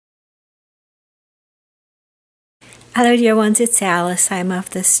Hello, dear ones, it's Alice. I'm of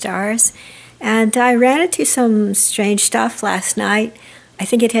the stars. And I ran into some strange stuff last night. I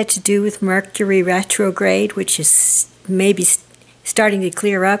think it had to do with Mercury Retrograde, which is maybe starting to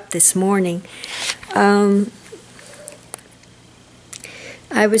clear up this morning. I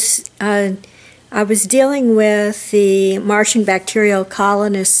was dealing with the Martian bacterial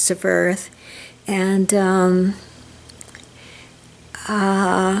colonists of Earth, and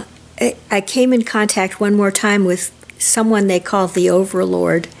I came in contact one more time with someone they called the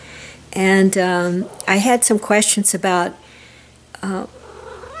Overlord, and I had some questions about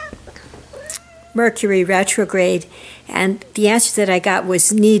Mercury retrograde, and the answer that I got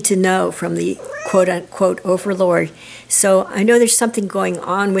was need to know from the quote-unquote Overlord. So I know there's something going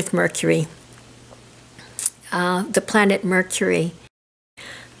on with Mercury, the planet Mercury.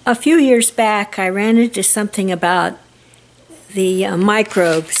 A few years back, I ran into something about the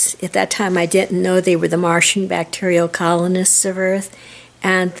microbes. At that time, I didn't know they were the Martian bacterial colonists of Earth,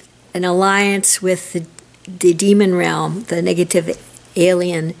 and an alliance with the demon realm, the negative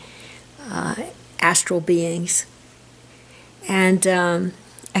alien astral beings. And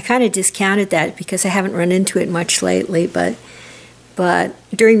I kind of discounted that because I haven't run into it much lately, but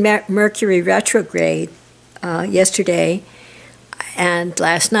during Mercury retrograde yesterday and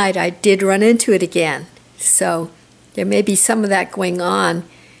last night, I did run into it again. So there may be some of that going on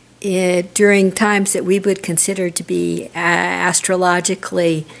during times that we would consider to be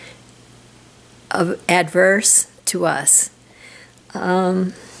astrologically adverse to us.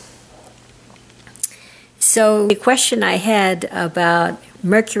 So the question I had about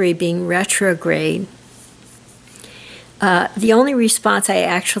Mercury being retrograde, the only response I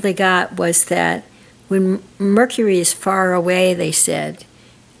actually got was that when Mercury is far away, they said,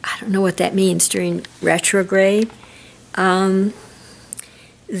 I don't know what that means, during retrograde, then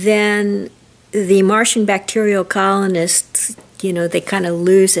the Martian bacterial colonists, you know, they kind of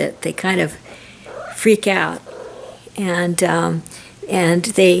lose it. They kind of freak out, and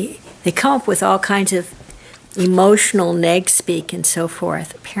they come up with all kinds of emotional neg-speak and so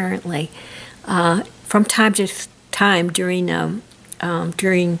forth. Apparently, from time to time during a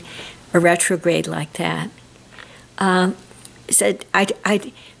retrograde like that. So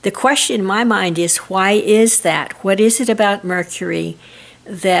the question in my mind is, why is that? What is it about Mercury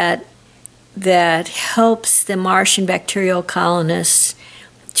that helps the Martian bacterial colonists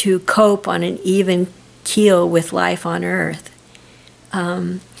to cope on an even keel with life on Earth?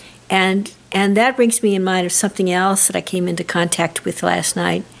 And that brings me in mind of something else that I came into contact with last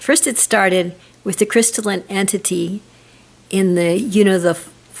night. First, it started with the crystalline entity in the, you know, the,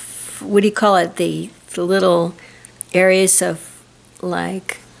 what do you call it, the little areas of,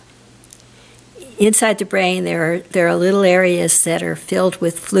 like, inside the brain, there are little areas that are filled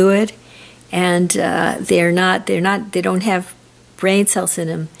with fluid, and they don't have brain cells in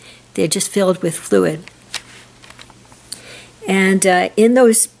them. They're just filled with fluid. And in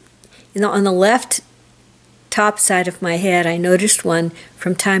those, on the left top side of my head, I noticed one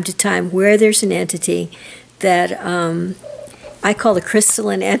from time to time where there's an entity that I call the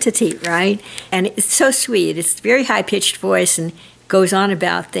crystalline entity, right? And it's so sweet. It's a very high-pitched voice and goes on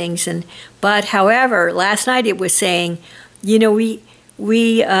about things. But however, last night it was saying, you know, we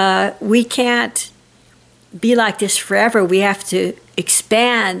can't be like this forever. We have to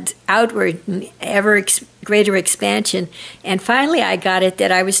expand outward, ever greater expansion. And finally I got it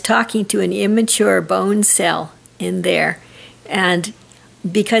that I was talking to an immature bone cell in there. And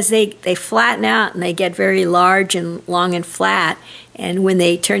because they flatten out and they get very large and long and flat, and when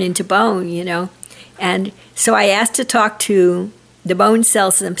they turn into bone, you know. And so I asked to talk to the bone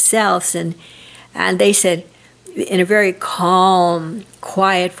cells themselves, and they said, in a very calm,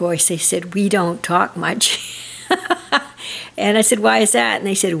 quiet voice, they said, we don't talk much. And I said, why is that? And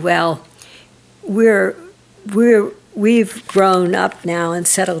they said, well, we've grown up now and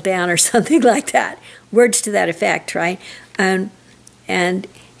settled down, or something like that. Words to that effect, right? And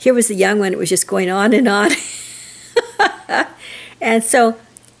here was the young one. It was just going on and on. And so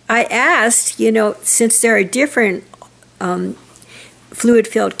I asked, you know, since there are different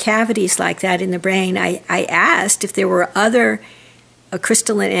fluid-filled cavities like that in the brain, I asked if there were other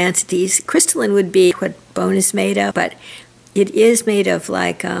crystalline entities. Crystalline would be what bone is made of, but it is made of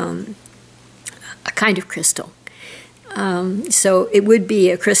like a kind of crystal. So it would be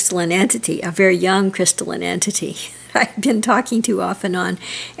a crystalline entity, a very young crystalline entity I've been talking to off and on.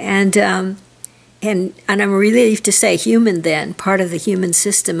 And I'm relieved to say human then, part of the human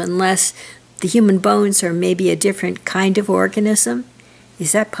system, unless the human bones are maybe a different kind of organism.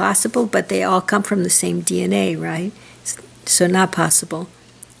 Is that possible? But they all come from the same DNA, right? So not possible.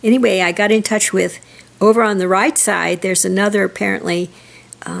 anyway, I got in touch with, over on the right side, there's another apparently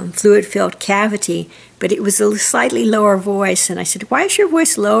fluid-filled cavity, but it was a slightly lower voice. And I said, why is your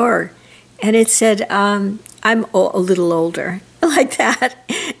voice lower? And it said, I'm a little older, like that.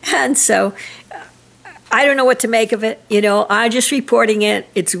 And so I don't know what to make of it. I'm just reporting it.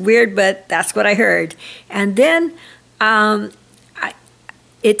 It's weird, but that's what I heard. And then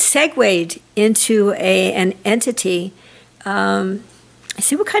it segued into an entity. I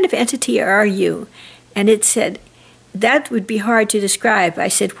said, what kind of entity are you? And it said, that would be hard to describe. I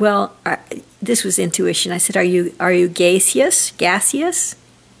said, well, this was intuition. I said, are you gaseous?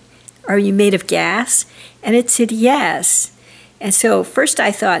 Are you made of gas? And it said, yes. And so first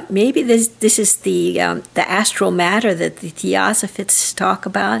I thought, maybe this is the astral matter that the Theosophists talk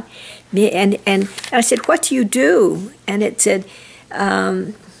about. And I said, what do you do? And it said,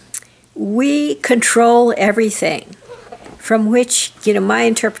 we control everything. From which, my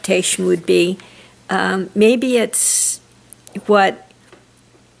interpretation would be, maybe it's what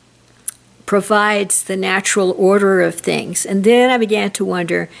provides the natural order of things. And then I began to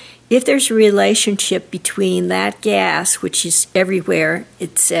wonder if there's a relationship between that gas, which is everywhere,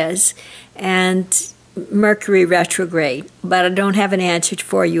 it says, and Mercury Retrograde. But I don't have an answer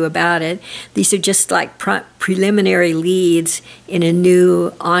for you about it. These are just like preliminary leads in a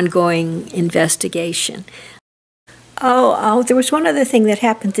new ongoing investigation. Oh, there was one other thing that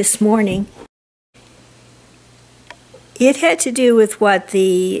happened this morning. It had to do with what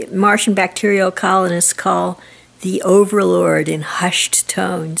the Martian bacterial colonists call the overlord in hushed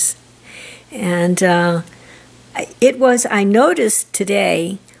tones. And I noticed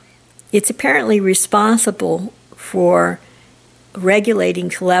today, it's apparently responsible for regulating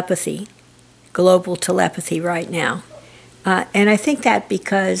telepathy, global telepathy right now. And I think that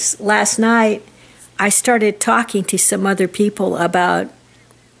because last night I started talking to some other people about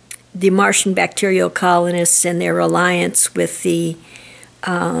the Martian bacterial colonists and their alliance with the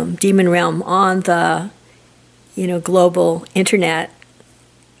demon realm on the, global internet,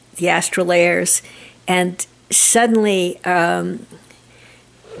 the astral layers, and suddenly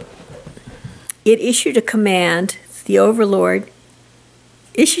it issued a command, the overlord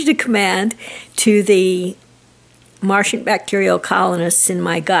issued a command to the Martian bacterial colonists in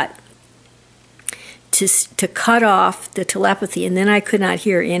my gut to cut off the telepathy, and then I could not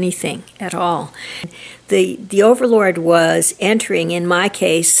hear anything at all. The overlord was entering, in my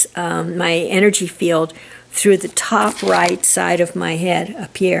case, my energy field through the top right side of my head,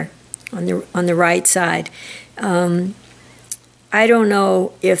 up here, on the right side. I don't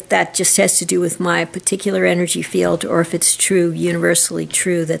know if that just has to do with my particular energy field or if it's true, universally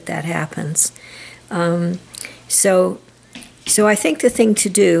true, that happens. So I think the thing to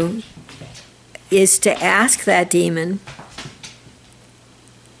do is to ask that demon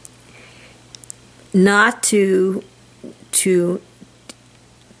not to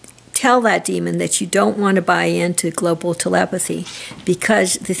tell that demon that you don't want to buy into global telepathy,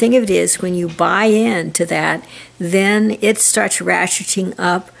 because the thing of it is, when you buy into that, then it starts ratcheting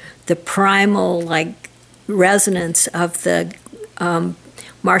up the primal resonance of the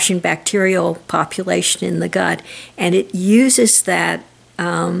Martian bacterial population in the gut, and it uses that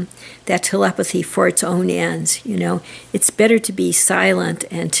telepathy for its own ends. It's better to be silent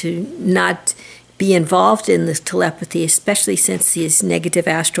and to not be involved in this telepathy, especially since these negative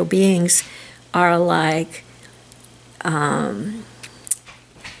astral beings are like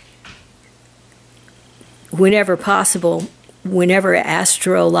whenever possible, whenever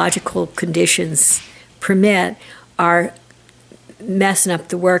astrological conditions permit, are messing up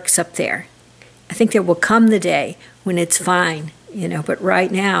the works up there. I think there will come the day when it's fine, but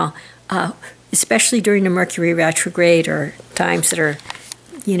right now, especially during the Mercury retrograde or times that are,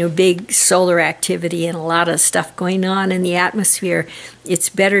 big solar activity and a lot of stuff going on in the atmosphere, it's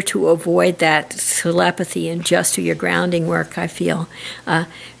better to avoid that telepathy and just do your grounding work, I feel.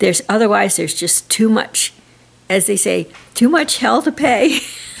 Otherwise there's just too much, as they say, too much hell to pay.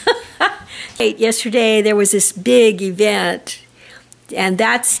 Yesterday there was this big event, and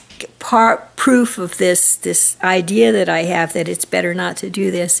that's proof of this idea that I have that it's better not to do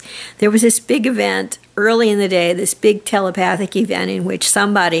this. There was this big event early in the day, this big telepathic event in which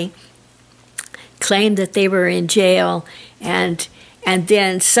somebody claimed that they were in jail, and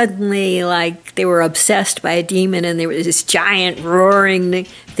then suddenly, they were obsessed by a demon, and there was this giant roaring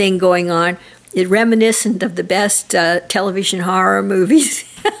thing going on. It reminiscent of the best television horror movies.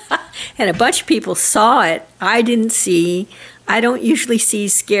 And a bunch of people saw it. I don't usually see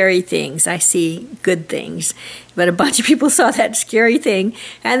scary things. I see good things. But a bunch of people saw that scary thing.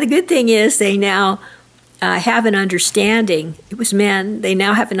 And the good thing is they now have an understanding, it was men, they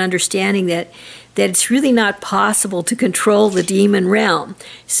now have an understanding that it's really not possible to control the demon realm.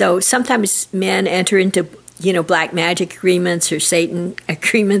 So sometimes men enter into, black magic agreements or Satan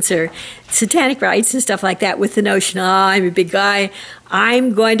agreements or satanic rites and stuff like that with the notion, I'm a big guy,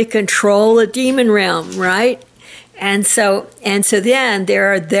 I'm going to control the demon realm, right? And so then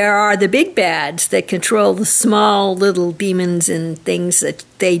there are the big bads that control the small little demons and things that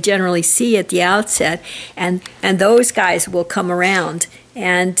they generally see at the outset, and those guys will come around.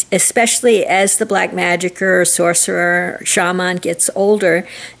 And especially as the black magicier, sorcerer, shaman gets older,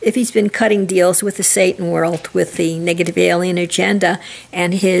 if he's been cutting deals with the Satan world, with the negative alien agenda,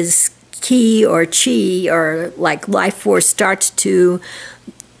 and his ki or chi or like life force starts to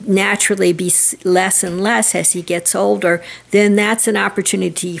naturally be less and less as he gets older, then that's an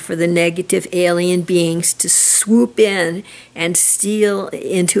opportunity for the negative alien beings to swoop in and steal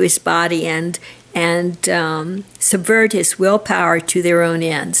into his body and subvert his willpower to their own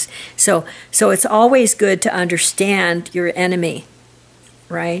ends. So it's always good to understand your enemy,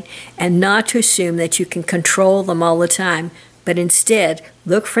 right? And not to assume that you can control them all the time, but instead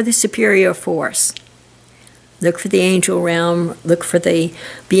look for the superior force. Look for the angel realm, look for the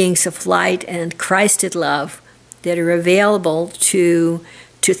beings of light and Christed love that are available to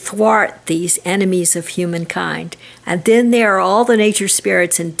thwart these enemies of humankind. And then there are all the nature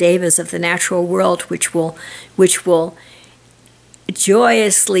spirits and devas of the natural world which will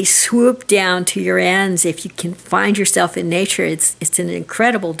joyously swoop down to your ends if you can find yourself in nature. It's an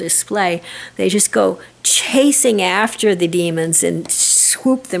incredible display. They just go chasing after the demons and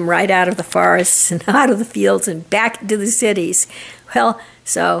swoop them right out of the forests and out of the fields and back into the cities. Well,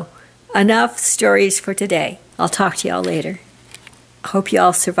 so enough stories for today. I'll talk to y'all later. I hope you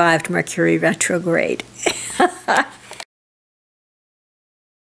all survived Mercury Retrograde.